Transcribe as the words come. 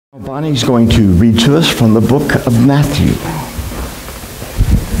Bonnie's going to read to us from the book of Matthew.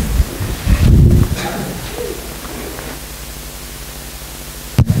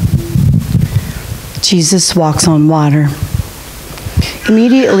 Jesus walks on water.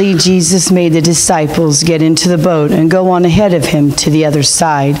 Immediately, Jesus made the disciples get into the boat and go on ahead of him to the other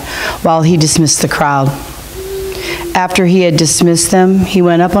side while he dismissed the crowd. After he had dismissed them, he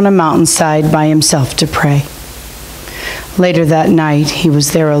went up on a mountainside by himself to pray. Later that night, he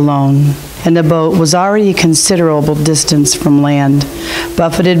was there alone, and the boat was already a considerable distance from land,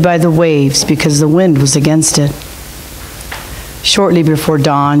 buffeted by the waves because the wind was against it. Shortly before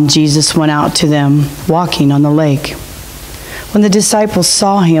dawn, Jesus went out to them, walking on the lake. When the disciples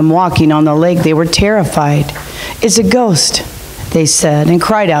saw him walking on the lake, they were terrified. "It's a ghost," they said, and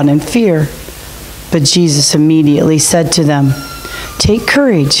cried out in fear. But Jesus immediately said to them, "Take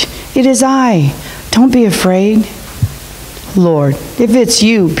courage, it is I. Don't be afraid." "Lord, if it's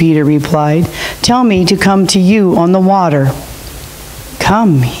you," Peter replied, "tell me to come to you on the water."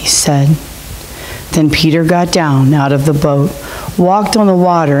 "Come," he said. Then Peter got down out of the boat, walked on the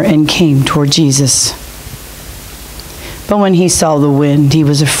water, and came toward Jesus. But when he saw the wind, he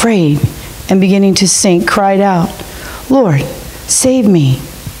was afraid, and beginning to sink, cried out, "Lord, save me."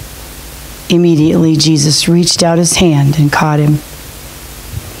 Immediately Jesus reached out his hand and caught him.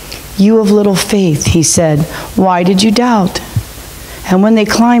 "You of little faith," he said, "why did you doubt?" And when they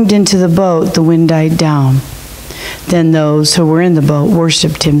climbed into the boat, the wind died down. Then those who were in the boat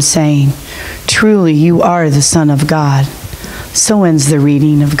worshipped him, saying, "Truly you are the Son of God." So ends the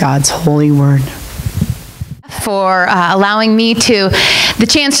reading of God's holy word. For allowing me the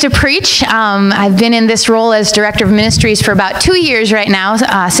chance to preach. I've been in this role as Director of Ministries for about 2 years right now,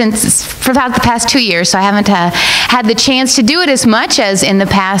 for about the past 2 years, so I haven't had the chance to do it as much as in the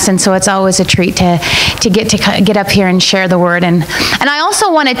past, and so it's always a treat to get up here and share the word. And I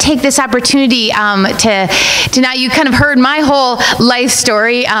also want to take this opportunity to now you kind of heard my whole life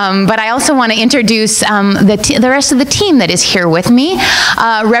story, but I also want to introduce the rest of the team that is here with me.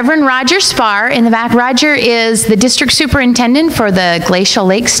 Reverend Roger Spar in the back. Roger is the district superintendent for the Glacial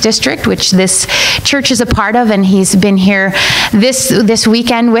Lakes District, which this church is a part of, and he's been here this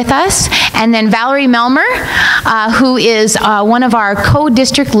weekend with us. And then Valerie Melmer, who is one of our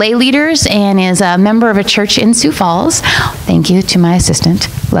co-district lay leaders and is a member of a church in Sioux Falls. Thank you to my assistant,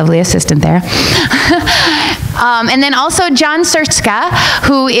 lovely assistant there. And then also John Serska,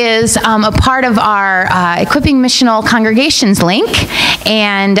 who is a part of our Equipping Missional Congregations link,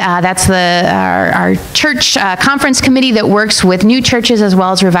 and that's our church conference committee that works with new churches as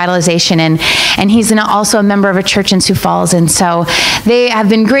well as revitalization, and he's also a member of a church in Sioux Falls, and so they have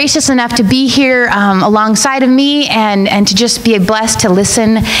been gracious enough to be here alongside of me and to just be blessed to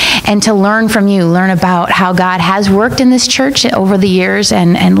listen and to learn from you, learn about how God has worked in this church over the years,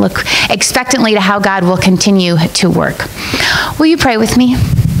 and look expectantly to how God will continue to work. Will you pray with me?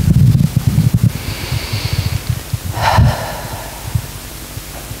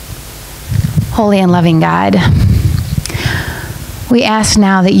 Holy and loving God, we ask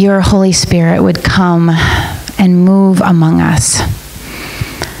now that your Holy Spirit would come and move among us.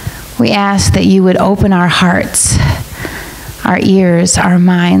 We ask that you would open our hearts, our ears, our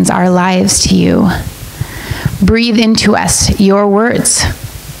minds, our lives to you. Breathe into us your words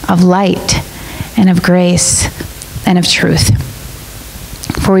of light and of grace and of truth.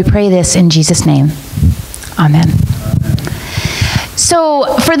 For we pray this in Jesus' name. Amen.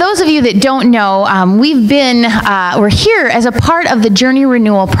 So for those of you that don't know, we're here as a part of the Journey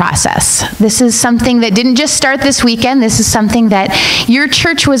Renewal process. This is something that didn't just start this weekend. This is something that your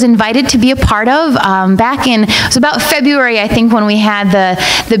church was invited to be a part of back in, it was about February, I think, when we had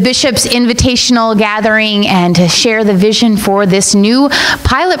the Bishop's Invitational Gathering and to share the vision for this new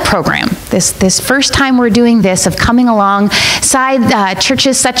pilot program. This first time we're doing this, of coming alongside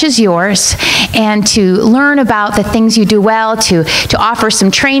churches such as yours and to learn about the things you do well, to offer some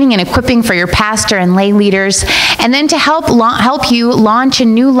training and equipping for your pastor and lay leaders, and then to help you launch a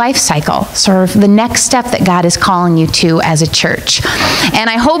new life cycle, sort of the next step that God is calling you to as a church. And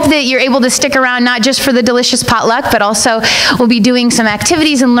I hope that you're able to stick around not just for the delicious potluck, but also we'll be doing some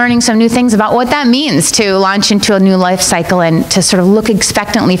activities and learning some new things about what that means to launch into a new life cycle and to sort of look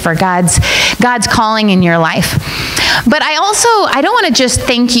expectantly for God's calling in your life. But I don't want to just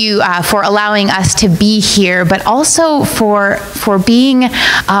thank you for allowing us to be here, but also for being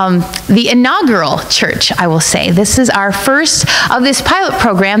the inaugural church, I will say. This is our first of this pilot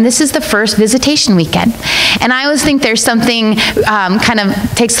program. This is the first visitation weekend. And I always think there's something kind of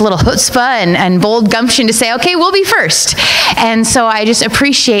takes a little chutzpah and bold gumption to say, okay, we'll be first. And so I just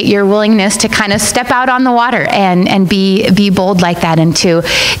appreciate your willingness to kind of step out on the water and be bold like that, and to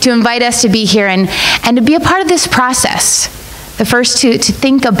invite us to be here and to be a part of this process. The first to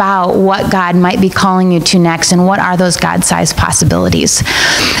think about what God might be calling you to next, and what are those God-sized possibilities.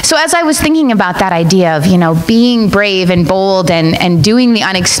 So as I was thinking about that idea of, being brave and bold and doing the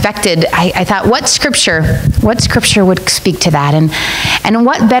unexpected, I thought, what scripture would speak to that? And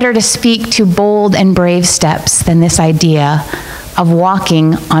what better to speak to bold and brave steps than this idea of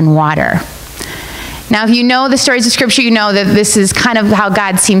walking on water? Now, if you know the stories of Scripture, you know that this is kind of how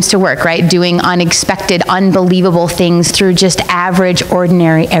God seems to work, right? Doing unexpected, unbelievable things through just average,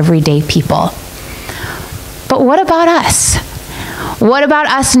 ordinary, everyday people. But what about us? What about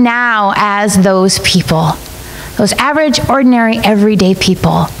us now as those people? Those average, ordinary, everyday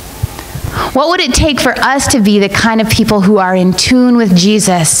people. What would it take for us to be the kind of people who are in tune with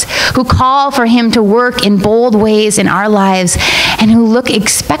Jesus, who call for Him to work in bold ways in our lives, and who look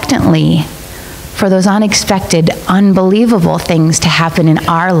expectantly for those unexpected, unbelievable things to happen in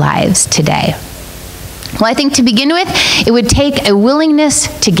our lives today? Well, I think to begin with, it would take a willingness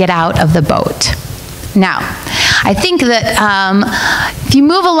to get out of the boat. Now, I think that if you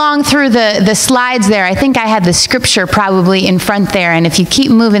move along through the slides there, I think I had the scripture probably in front there, and if you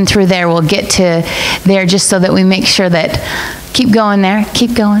keep moving through there, we'll get to there just so that we make sure that, keep going there,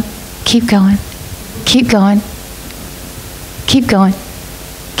 keep going, keep going, keep going, keep going,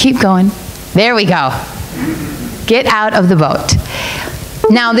 keep going. There we go. Get out of the boat.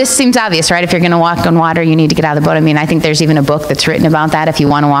 Now, this seems obvious, right? If you're going to walk on water, you need to get out of the boat. I mean, I think there's even a book that's written about that. If you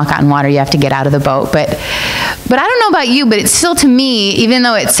want to walk on water, you have to get out of the boat. But I don't know about you, but it's still, to me, even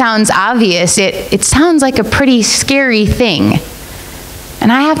though it sounds obvious, it sounds like a pretty scary thing.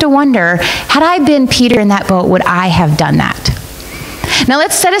 And I have to wonder, had I been Peter in that boat, would I have done that? Now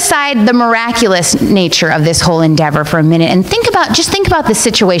let's set aside the miraculous nature of this whole endeavor for a minute and think about the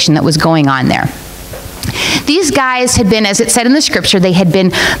situation that was going on there. These guys had been, as it said in the scripture, they had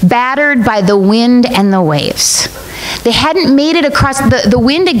been battered by the wind and the waves. They hadn't made it across, the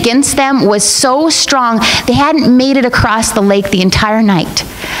wind against them was so strong, they hadn't made it across the lake the entire night.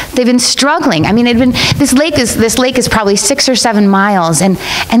 They've been struggling. I mean, this lake is probably 6 or 7 miles, and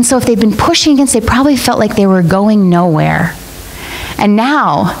so if they'd been pushing against, they probably felt like they were going nowhere. And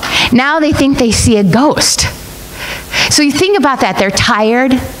now they think they see a ghost. So you think about that. They're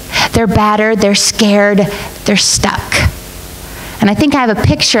tired, they're battered, they're scared, they're stuck. And I think I have a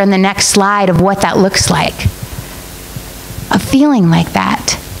picture in the next slide of what that looks like. A feeling like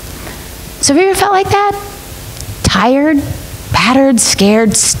that. So have you ever felt like that? Tired, battered,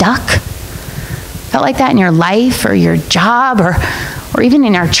 scared, stuck? Felt like that in your life or your job or even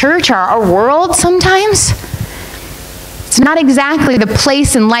in our church or our world sometimes? It's not exactly the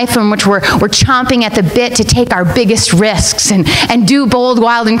place in life in which we're chomping at the bit to take our biggest risks and do bold,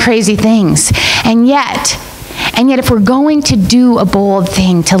 wild, and crazy things. And yet, if we're going to do a bold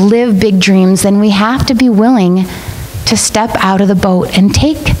thing, to live big dreams, then we have to be willing to step out of the boat and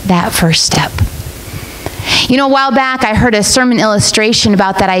take that first step. You know, a while back, I heard a sermon illustration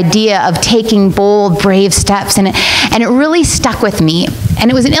about that idea of taking bold, brave steps, and it really stuck with me.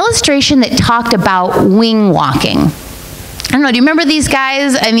 And it was an illustration that talked about wing walking. I don't know, do you remember these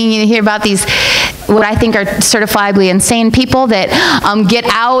guys? I mean, you hear about these, what I think are certifiably insane people that get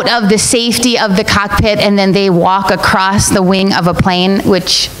out of the safety of the cockpit and then they walk across the wing of a plane,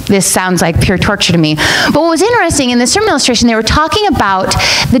 which this sounds like pure torture to me. But what was interesting in the sermon illustration, they were talking about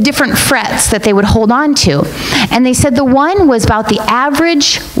the different frets that they would hold on to. And they said the one was about the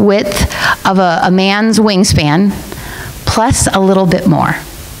average width of a man's wingspan plus a little bit more,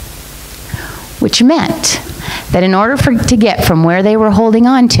 which meant that in order to get from where they were holding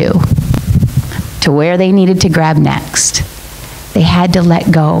on to where they needed to grab next, they had to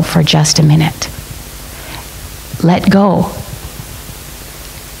let go for just a minute. Let go.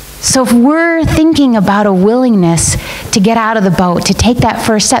 So if we're thinking about a willingness to get out of the boat, to take that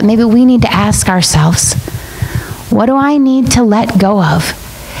first step, maybe we need to ask ourselves, what do I need to let go of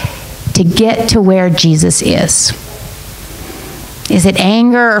to get to where Jesus is? Is it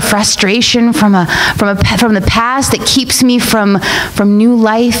anger or frustration from the past that keeps me from new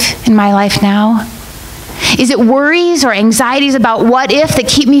life in my life now? Is it worries or anxieties about what if that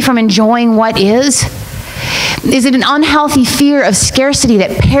keep me from enjoying what is? Is it an unhealthy fear of scarcity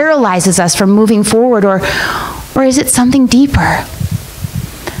that paralyzes us from moving forward? Or Or is it something deeper?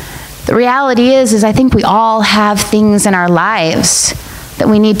 The reality is I think we all have things in our lives that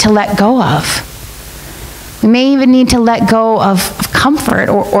we need to let go of. We may even need to let go of comfort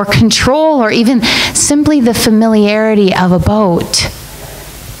or control, or even simply the familiarity of a boat,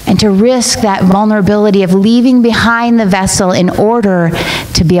 and to risk that vulnerability of leaving behind the vessel in order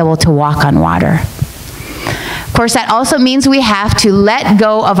to be able to walk on water. Of course, that also means we have to let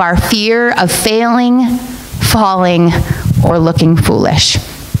go of our fear of failing, falling, or looking foolish.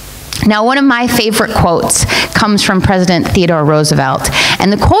 Now, one of my favorite quotes comes from President Theodore Roosevelt,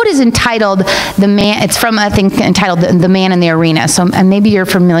 and the quote is entitled, "The Man," it's from, I think, entitled "The Man in the Arena," so maybe you're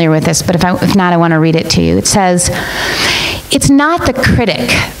familiar with this, but if not, I want to read it to you. It says, "It's not the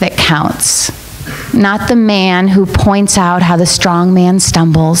critic that counts, not the man who points out how the strong man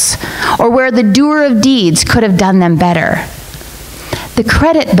stumbles, or where the doer of deeds could have done them better. The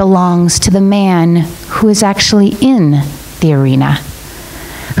credit belongs to the man who is actually in the arena,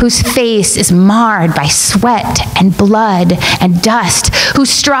 whose face is marred by sweat and blood and dust, who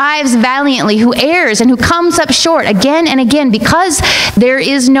strives valiantly, who errs, and who comes up short again and again, because there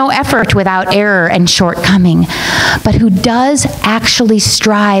is no effort without error and shortcoming, but who does actually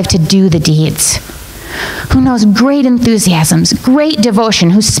strive to do the deeds, who knows great enthusiasms, great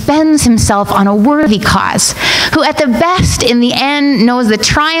devotion, who spends himself on a worthy cause, who at the best in the end knows the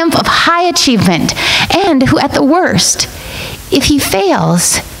triumph of high achievement, and who at the worst, if he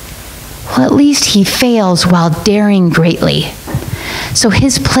fails, well, at least he fails while daring greatly. So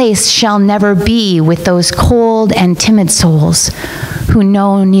his place shall never be with those cold and timid souls who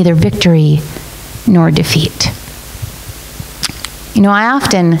know neither victory nor defeat." You know, I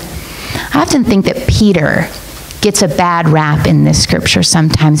often think that Peter gets a bad rap in this scripture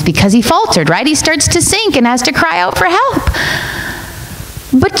sometimes because he faltered, right? He starts to sink and has to cry out for help.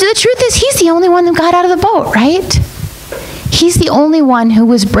 But the truth is, he's the only one that got out of the boat, right? He's the only one who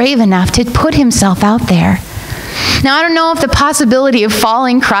was brave enough to put himself out there. Now, I don't know if the possibility of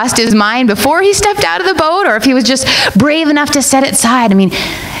falling crossed his mind before he stepped out of the boat, or if he was just brave enough to set it aside. I mean,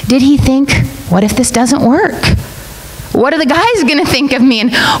 did he think, what if this doesn't work? What are the guys going to think of me? And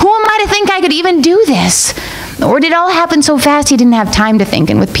who am I to think I could even do this? Or did it all happen so fast he didn't have time to think?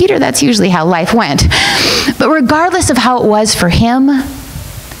 And with Peter, that's usually how life went. But regardless of how it was for him,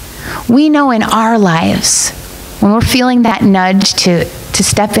 we know in our lives, when we're feeling that nudge to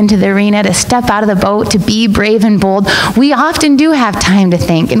step into the arena, to step out of the boat, to be brave and bold, we often do have time to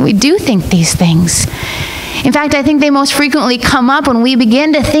think, and we do think these things. In fact, I think they most frequently come up when we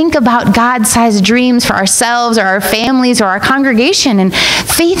begin to think about God-sized dreams for ourselves or our families or our congregation, and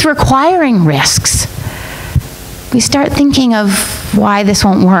faith requiring risks. We start thinking of why this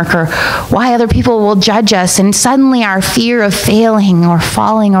won't work, or why other people will judge us, and suddenly our fear of failing or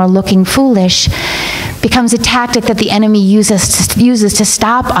falling or looking foolish becomes a tactic that the enemy uses to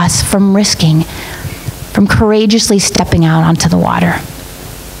stop us from risking, from courageously stepping out onto the water.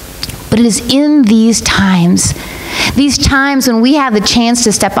 But it is in these times when we have the chance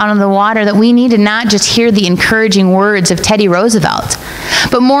to step out on the water, that we need to not just hear the encouraging words of Teddy Roosevelt,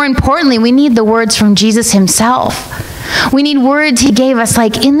 but more importantly, we need the words from Jesus himself. We need words he gave us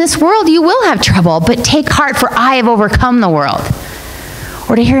like, "In this world you will have trouble, but take heart, for I have overcome the world."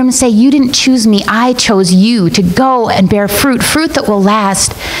 Or to hear him say, "You didn't choose me, I chose you to go and bear fruit that will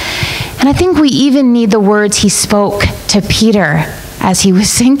last." And I think we even need the words he spoke to Peter as he was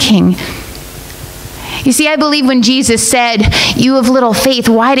sinking. You see, I believe when Jesus said, "You of little faith,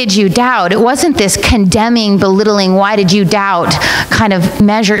 why did you doubt?" it wasn't this condemning, belittling, "Why did you doubt?" kind of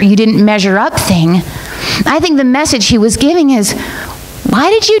you didn't measure up thing. I think the message he was giving is, why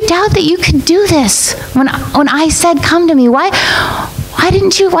did you doubt that you could do this when I said, "Come to me"? Why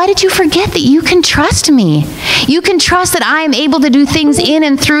did you forget that you can trust me? You can trust that I am able to do things in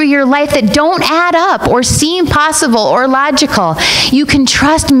and through your life that don't add up or seem possible or logical. You can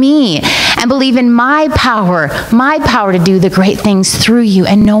trust me and believe in my power to do the great things through you,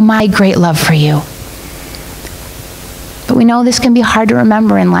 and know my great love for you. But we know this can be hard to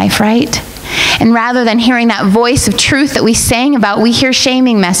remember in life, right? And rather than hearing that voice of truth that we sang about, we hear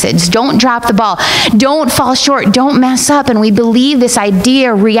shaming message. Don't drop the ball. Don't fall short. Don't mess up. And we believe this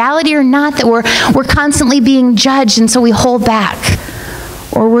idea, reality or not, that we're constantly being judged, and so we hold back.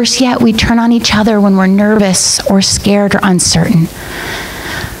 Or worse yet, we turn on each other when we're nervous or scared or uncertain.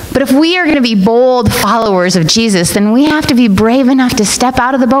 But if we are going to be bold followers of Jesus, then we have to be brave enough to step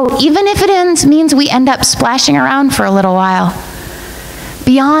out of the boat, even if it means we end up splashing around for a little while.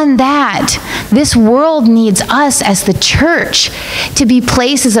 Beyond that, this world needs us as the church to be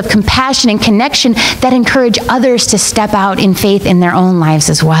places of compassion and connection that encourage others to step out in faith in their own lives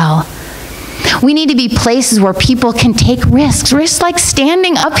as well. We need to be places where people can take risks like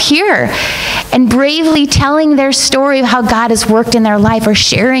standing up here and bravely telling their story of how God has worked in their life, or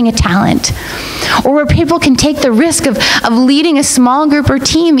sharing a talent. Or where people can take the risk of leading a small group or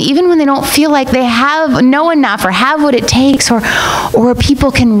team even when they don't feel like they know enough or have what it takes, or where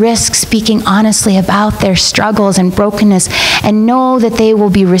people can risk speaking honestly about their struggles and brokenness and know that they will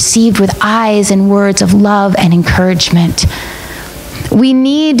be received with eyes and words of love and encouragement. We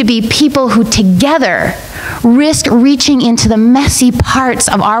need to be people who together risk reaching into the messy parts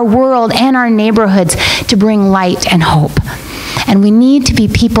of our world and our neighborhoods to bring light and hope. And we need to be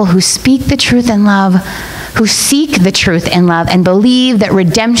people who speak the truth in love, who seek the truth in love, and believe that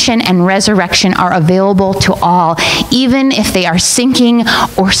redemption and resurrection are available to all, even if they are sinking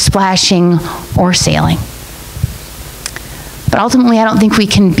or splashing or sailing. But ultimately, I don't think we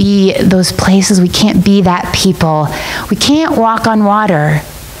can be those places. We can't be that people. We can't walk on water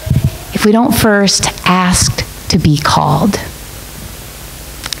if we don't first ask to be called.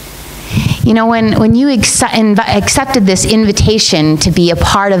 You know, when you accepted this invitation to be a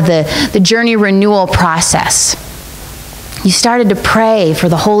part of the journey renewal process, you started to pray for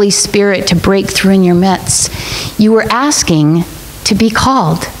the Holy Spirit to break through in your midst. You were asking to be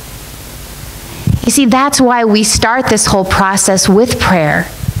called. You see, that's why we start this whole process with prayer,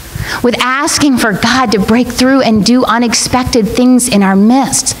 with asking for God to break through and do unexpected things in our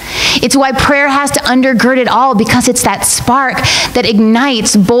midst. It's why prayer has to undergird it all, because it's that spark that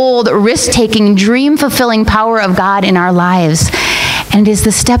ignites bold, risk-taking, dream-fulfilling power of God in our lives. And it is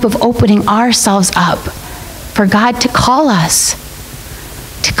the step of opening ourselves up for God to call us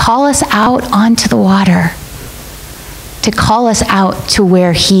out onto the water, to call us out to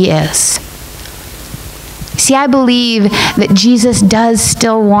where He is. See, I believe that Jesus does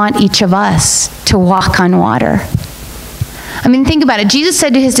still want each of us to walk on water. I mean, think about it. Jesus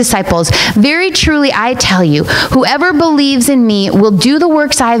said to His disciples, "Very truly I tell you, whoever believes in me will do the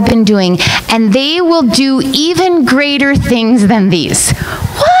works I've been doing, and they will do even greater things than these."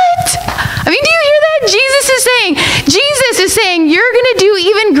 What? I mean, do you hear that? Jesus is saying, you're going to do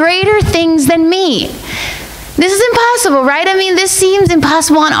even greater things than me. This is impossible, right? I mean, this seems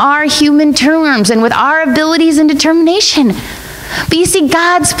impossible on our human terms and with our abilities and determination. But you see,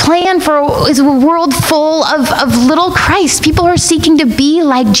 God's plan is a world full of little Christ, people who are seeking to be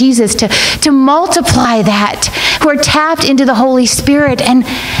like Jesus, to multiply that, who are tapped into the Holy Spirit. And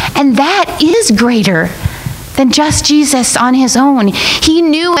that is greater than just Jesus on His own. He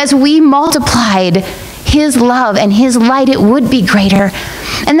knew as we multiplied His love and His light, it would be greater.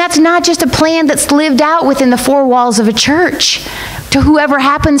 And that's not just a plan that's lived out within the four walls of a church to whoever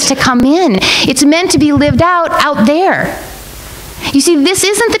happens to come in. It's meant to be lived out there. You see, this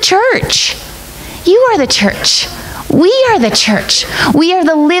isn't the church. You are the church. We are the church. We are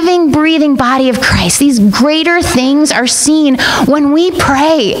the living, breathing body of Christ. These greater things are seen when we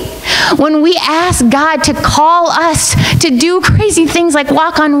pray, when we ask God to call us to do crazy things like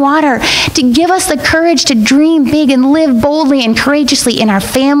walk on water, to give us the courage to dream big and live boldly and courageously in our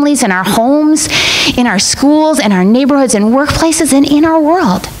families, in our homes, in our schools, in our neighborhoods and workplaces, and in our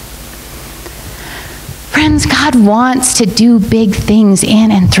world. Friends, God wants to do big things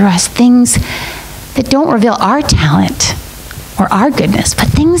in and through us, things that don't reveal our talent or our goodness, but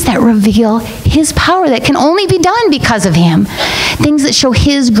things that reveal His power that can only be done because of Him. Things that show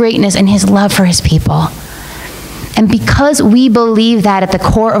His greatness and His love for His people. And because we believe that at the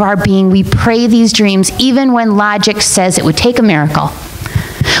core of our being, we pray these dreams even when logic says it would take a miracle.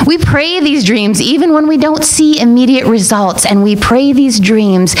 We pray these dreams even when we don't see immediate results, and we pray these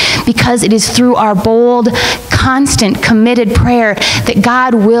dreams because it is through our bold, constant, committed prayer that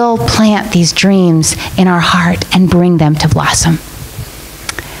God will plant these dreams in our heart and bring them to blossom.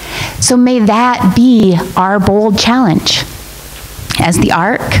 So may that be our bold challenge as the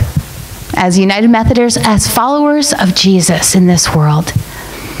Ark, as United Methodists, as followers of Jesus in this world,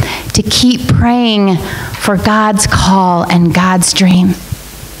 to keep praying for God's call and God's dream,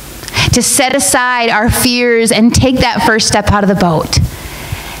 to set aside our fears and take that first step out of the boat,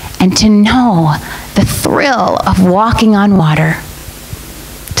 and to know the thrill of walking on water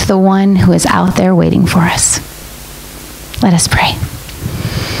to the one who is out there waiting for us. Let us pray.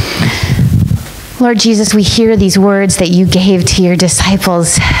 Lord Jesus, we hear these words that you gave to your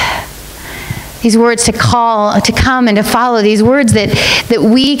disciples, these words to call, to come and to follow, these words that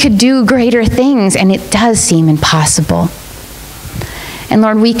we could do greater things, and it does seem impossible. And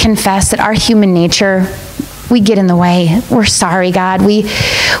Lord, we confess that our human nature, we get in the way. We're sorry, God. We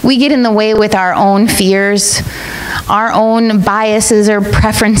get in the way with our own fears, our own biases or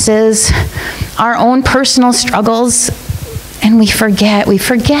preferences, our own personal struggles, and we forget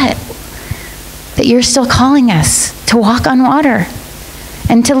that you're still calling us to walk on water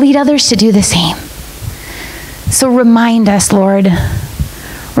and to lead others to do the same. So remind us, Lord.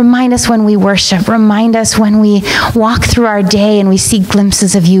 Remind us when we worship. Remind us when we walk through our day and we see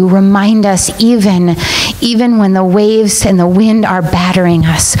glimpses of you. Remind us even when the waves and the wind are battering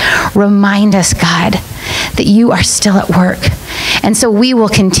us. Remind us, God, that you are still at work. And so we will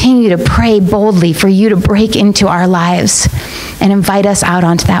continue to pray boldly for you to break into our lives and invite us out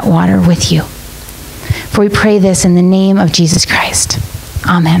onto that water with you. For we pray this in the name of Jesus Christ.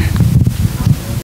 Amen.